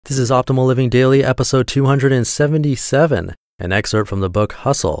This is Optimal Living Daily, episode 277, an excerpt from the book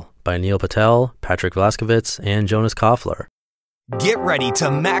Hustle by Neil Patel, Patrick Vlaskovits, and Jonas Koffler. Get ready to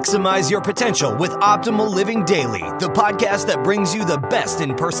maximize your potential with Optimal Living Daily, the podcast that brings you the best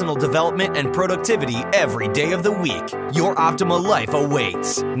in personal development and productivity every day of the week. Your optimal life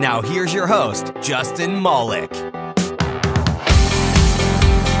awaits. Now here's your host, Justin Malik.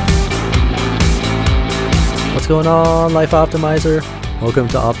 What's going on, Life Optimizer? Welcome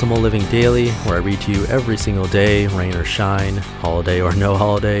to Optimal Living Daily, where I read to you every single day, rain or shine, holiday or no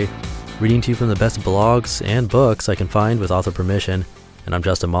holiday, reading to you from the best blogs and books I can find with author permission, and I'm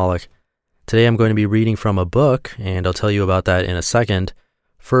Justin Malik. Today I'm going to be reading from a book, and I'll tell you about that in a second.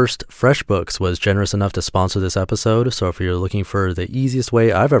 First, FreshBooks was generous enough to sponsor this episode, so if you're looking for the easiest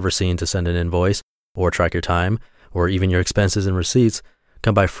way I've ever seen to send an invoice, or track your time, or even your expenses and receipts,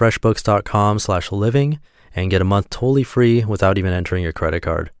 come by freshbooks.com/living and get a month totally free without even entering your credit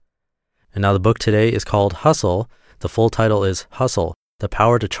card. And now the book today is called Hustle. The full title is Hustle, The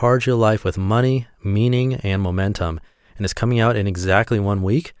Power to Charge Your Life with Money, Meaning, and Momentum. And it's coming out in exactly 1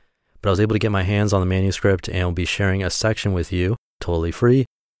 week, but I was able to get my hands on the manuscript and will be sharing a section with you, totally free.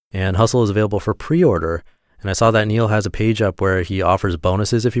 And Hustle is available for pre-order. And I saw that Neil has a page up where he offers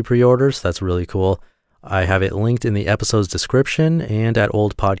bonuses if you pre-order, so that's really cool. I have it linked in the episode's description and at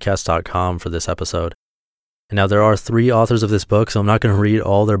oldpodcast.com for this episode. And now there are 3 authors of this book, so I'm not going to read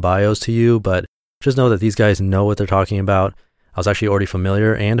all their bios to you, but just know that these guys know what they're talking about. I was actually already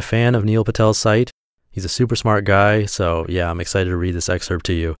familiar and a fan of Neil Patel's site. He's a super smart guy, so yeah, I'm excited to read this excerpt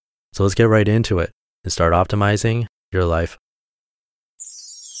to you. So let's get right into it and start optimizing your life.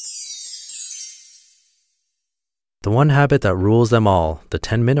 The One Habit That Rules Them All, the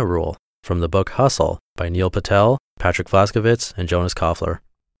 10-Minute Rule, from the book Hustle by Neil Patel, Patrick Vlaskovits, and Jonas Koffler.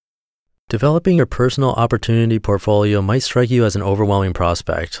 Developing your personal opportunity portfolio might strike you as an overwhelming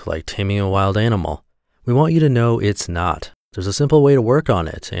prospect, like taming a wild animal. We want you to know it's not. There's a simple way to work on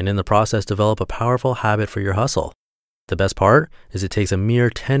it, and in the process develop a powerful habit for your hustle. The best part is it takes a mere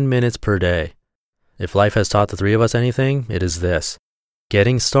 10 minutes per day. If life has taught the 3 of us anything, it is this.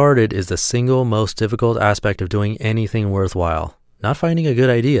 Getting started is the single most difficult aspect of doing anything worthwhile. Not finding a good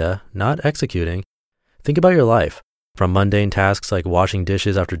idea, not executing. Think about your life. From mundane tasks like washing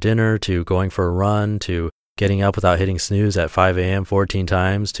dishes after dinner, to going for a run, to getting up without hitting snooze at 5 a.m. 14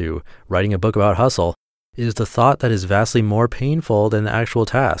 times, to writing a book about hustle, it is the thought that is vastly more painful than the actual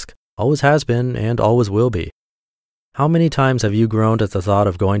task. Always has been and always will be. How many times have you groaned at the thought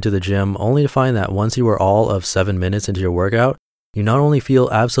of going to the gym only to find that once you were all of 7 minutes into your workout, you not only feel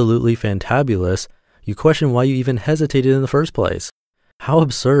absolutely fantabulous, you question why you even hesitated in the first place? How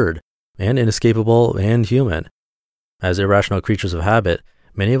absurd, and inescapable, and human. As irrational creatures of habit,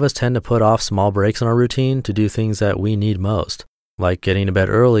 many of us tend to put off small breaks in our routine to do things that we need most, like getting to bed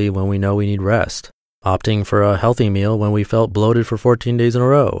early when we know we need rest, opting for a healthy meal when we felt bloated for 14 days in a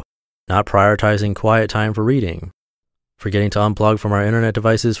row, not prioritizing quiet time for reading, forgetting to unplug from our internet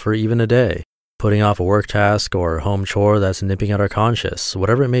devices for even a day, putting off a work task or home chore that's nipping at our conscience,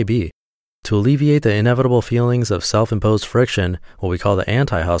 whatever it may be. To alleviate the inevitable feelings of self-imposed friction, what we call the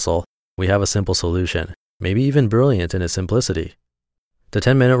anti-hustle, we have a simple solution. Maybe even brilliant in its simplicity. The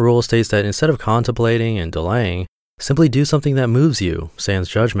 10-minute rule states that instead of contemplating and delaying, simply do something that moves you, sans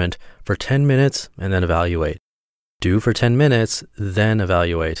judgment, for 10 minutes and then evaluate. Do for 10 minutes, then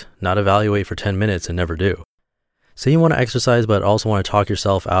evaluate, not evaluate for 10 minutes and never do. Say you want to exercise but also want to talk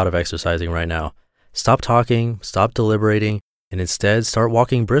yourself out of exercising right now. Stop talking, stop deliberating, and instead start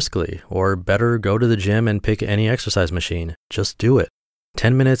walking briskly, or better, go to the gym and pick any exercise machine. Just do it.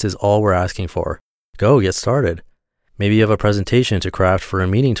 10 minutes is all we're asking for. Go, get started. Maybe you have a presentation to craft for a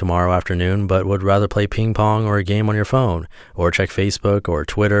meeting tomorrow afternoon, but would rather play ping pong or a game on your phone, or check Facebook or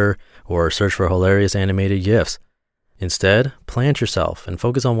Twitter, or search for hilarious animated GIFs. Instead, plant yourself and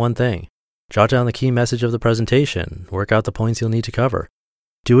focus on one thing. Jot down the key message of the presentation, work out the points you'll need to cover.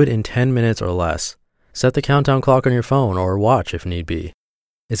 Do it in 10 minutes or less. Set the countdown clock on your phone or watch if need be.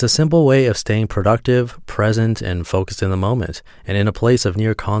 It's a simple way of staying productive, present, and focused in the moment, and in a place of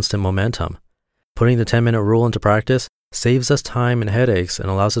near constant momentum. Putting the 10-minute rule into practice saves us time and headaches and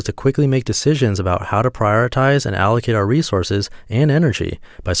allows us to quickly make decisions about how to prioritize and allocate our resources and energy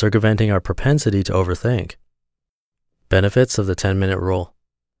by circumventing our propensity to overthink. Benefits of the 10-minute rule.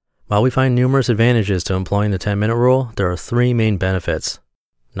 While we find numerous advantages to employing the 10-minute rule, there are 3 main benefits.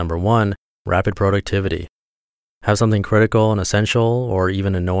 Number 1, rapid productivity. Have something critical and essential or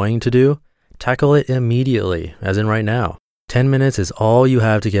even annoying to do? Tackle it immediately, as in right now. 10 minutes is all you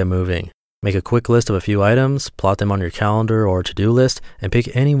have to get moving. Make a quick list of a few items, plot them on your calendar or to-do list, and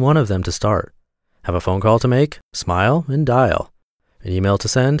pick any one of them to start. Have a phone call to make? Smile and dial. An email to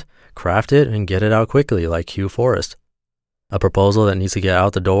send? Craft it and get it out quickly like Hugh Forrest. A proposal that needs to get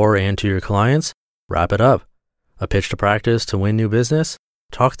out the door and to your clients? Wrap it up. A pitch to practice to win new business?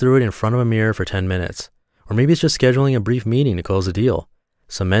 Talk through it in front of a mirror for 10 minutes. Or maybe it's just scheduling a brief meeting to close a deal.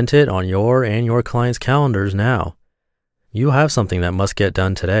 Cement it on your and your clients' calendars now. You have something that must get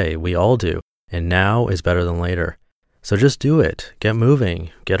done today. We all do. And now is better than later. So just do it. Get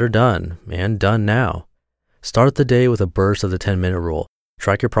moving. Get her done. And done now. Start the day with a burst of the 10-minute rule.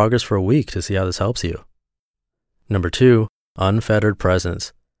 Track your progress for a week to see how this helps you. Number 2, unfettered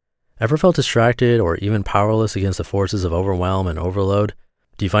presence. Ever felt distracted or even powerless against the forces of overwhelm and overload?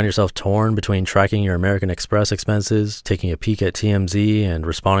 Do you find yourself torn between tracking your American Express expenses, taking a peek at TMZ, and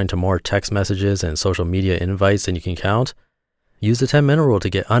responding to more text messages and social media invites than you can count? Use the 10-minute rule to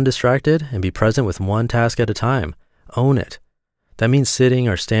get undistracted and be present with one task at a time. Own it. That means sitting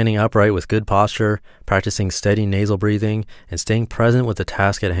or standing upright with good posture, practicing steady nasal breathing, and staying present with the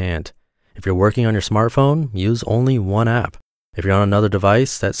task at hand. If you're working on your smartphone, use only one app. If you're on another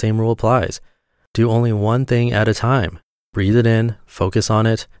device, that same rule applies. Do only one thing at a time. Breathe it in, focus on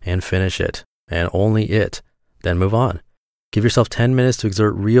it, and finish it. And only it. Then move on. Give yourself 10 minutes to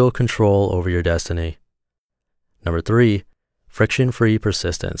exert real control over your destiny. Number 3, friction-free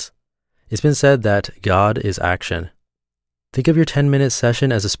persistence. It's been said that God is action. Think of your 10-minute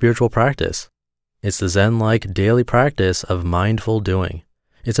session as a spiritual practice. It's the Zen-like daily practice of mindful doing.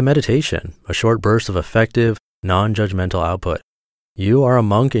 It's a meditation, a short burst of effective, non-judgmental output. You are a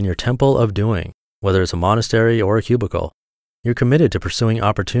monk in your temple of doing, whether it's a monastery or a cubicle. You're committed to pursuing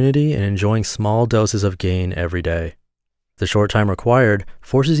opportunity and enjoying small doses of gain every day. The short time required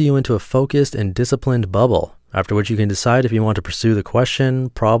forces you into a focused and disciplined bubble, after which you can decide if you want to pursue the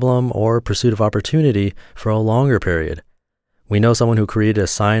question, problem, or pursuit of opportunity for a longer period. We know someone who created a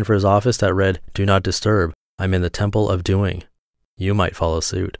sign for his office that read, "Do not disturb, I'm in the temple of doing." You might follow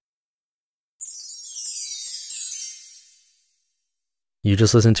suit. You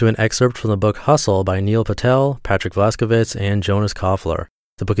just listened to an excerpt from the book Hustle by Neil Patel, Patrick Vlaskovits, and Jonas Koffler.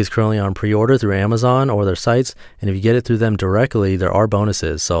 The book is currently on pre-order through Amazon or their sites, and if you get it through them directly, there are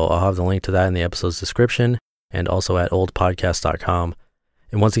bonuses, so I'll have the link to that in the episode's description and also at oldpodcast.com.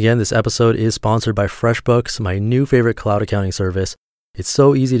 And once again, this episode is sponsored by FreshBooks, my new favorite cloud accounting service. It's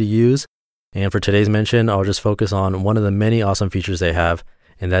so easy to use, and for today's mention, I'll just focus on one of the many awesome features they have,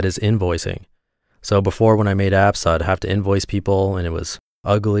 and that is invoicing. So before, when I made apps, I'd have to invoice people, and it was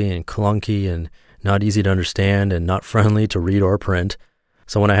ugly and clunky and not easy to understand and not friendly to read or print.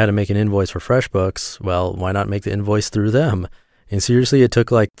 So when I had to make an invoice for FreshBooks, well, why not make the invoice through them? And seriously, it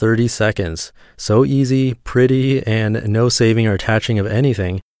took like 30 seconds. So easy, pretty, and no saving or attaching of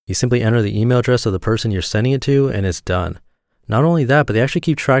anything. You simply enter the email address of the person you're sending it to, and it's done. Not only that, but they actually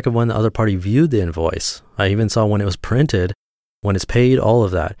keep track of when the other party viewed the invoice. I even saw when it was printed, when it's paid, all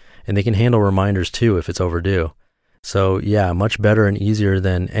of that. And they can handle reminders too if it's overdue. So yeah, much better and easier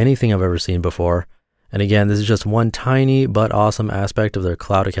than anything I've ever seen before. And again, this is just one tiny but awesome aspect of their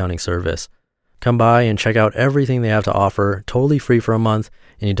cloud accounting service. Come by and check out everything they have to offer, totally free for a month,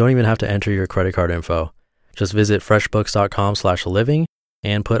 and you don't even have to enter your credit card info. Just visit freshbooks.com/living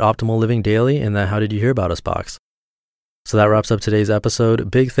and put Optimal Living Daily in the How Did You Hear About Us box. So that wraps up today's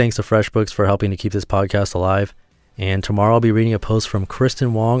episode. Big thanks to FreshBooks for helping to keep this podcast alive. And tomorrow I'll be reading a post from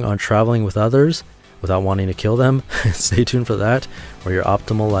Kristen Wong on traveling with others without wanting to kill them. Stay tuned for that, where your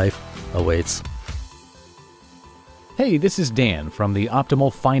optimal life awaits. Hey, this is Dan from the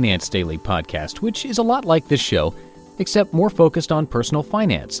Optimal Finance Daily podcast, which is a lot like this show, except more focused on personal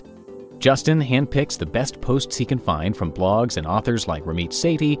finance. Justin handpicks the best posts he can find from blogs and authors like Ramit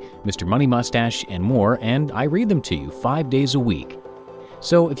Sethi, Mr. Money Mustache, and more, and I read them to you 5 days a week.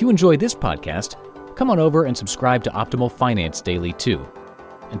 So if you enjoy this podcast, come on over and subscribe to Optimal Finance Daily too.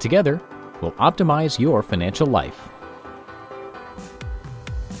 And together, we'll optimize your financial life.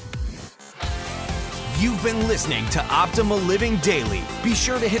 You've been listening to Optimal Living Daily. Be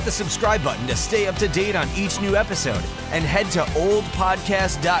sure to hit the subscribe button to stay up to date on each new episode and head to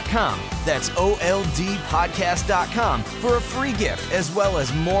oldpodcast.com. That's OLDpodcast.com for a free gift as well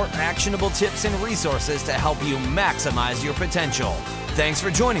as more actionable tips and resources to help you maximize your potential. Thanks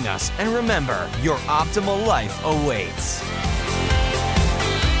for joining us, and remember, your optimal life awaits.